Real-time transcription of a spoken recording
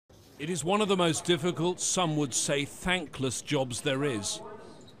It is one of the most difficult, some would say thankless jobs there is.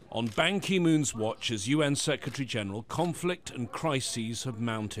 On Ban Ki-moon's watch as UN Secretary-General, conflict and crises have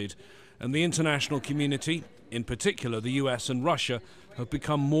mounted, and the international community, in particular the US and Russia, have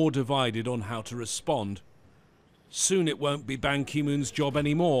become more divided on how to respond. Soon it won't be Ban Ki-moon's job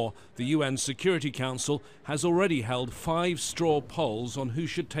anymore. The UN Security Council has already held 5 straw polls on who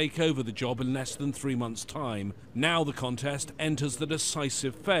should take over the job in less than 3 months' time. Now the contest enters the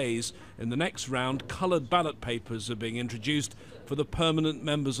decisive phase. In the next round, coloured ballot papers are being introduced for the permanent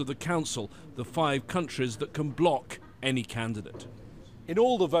members of the Council, the 5 countries that can block any candidate. In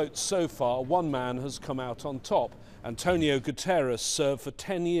all the votes so far, one man has come out on top. Antonio Guterres served for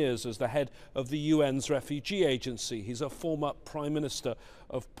 10 years as the head of the UN's refugee agency. He's a former Prime Minister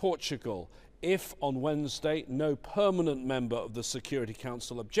of Portugal. If on Wednesday no permanent member of the Security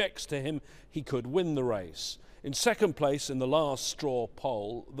Council objects to him, he could win the race. In second place in the last straw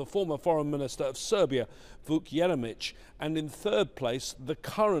poll, the former Foreign Minister of Serbia, Vuk Jeremic, and in third place, the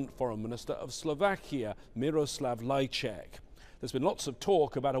current Foreign Minister of Slovakia, Miroslav Lajčák. There's been lots of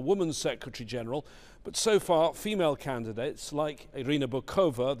talk about a woman's Secretary-General, but so far female candidates like Irina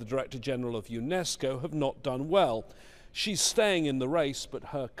Bokova, the Director-General of UNESCO, have not done well. She's staying in the race, but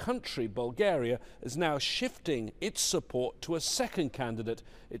her country, Bulgaria, is now shifting its support to a second candidate.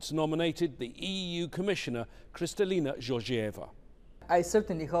 It's nominated the EU Commissioner, Kristalina Georgieva. I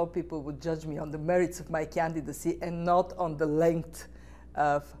certainly hope people would judge me on the merits of my candidacy and not on the length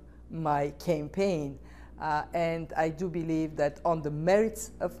of my campaign. And I do believe that on the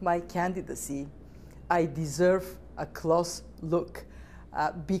merits of my candidacy, I deserve a close look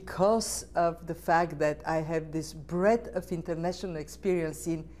because of the fact that I have this breadth of international experience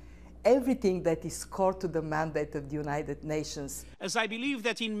in everything that is core to the mandate of the United Nations. As I believe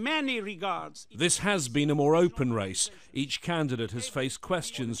that in many regards... This has been a more open race. Each candidate has faced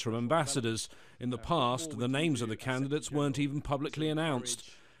questions from ambassadors. In the past, the names of the candidates weren't even publicly announced.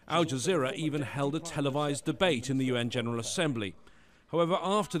 Al Jazeera even held a televised debate in the UN General Assembly. However,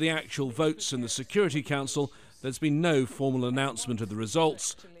 after the actual votes in the Security Council, there's been no formal announcement of the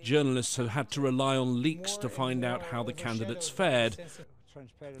results. Journalists have had to rely on leaks to find out how the candidates fared.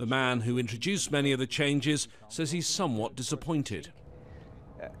 The man who introduced many of the changes says he's somewhat disappointed.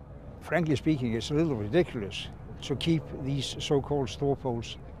 Frankly speaking, it's a little ridiculous to keep these so-called straw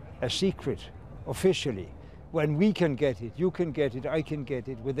polls a secret officially. When we can get it, you can get it, I can get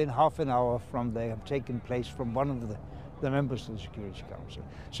it within half an hour from they have taken place from one of the members of the Security Council.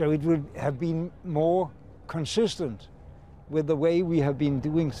 So it would have been more consistent with the way we have been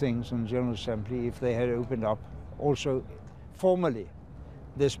doing things in the General Assembly if they had opened up also formally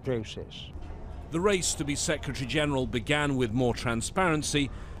this process. The race to be Secretary-General began with more transparency,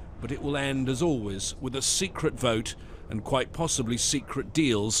 but it will end, as always, with a secret vote and quite possibly secret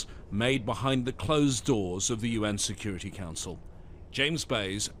deals made behind the closed doors of the UN Security Council. James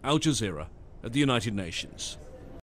Bays, Al Jazeera, at the United Nations.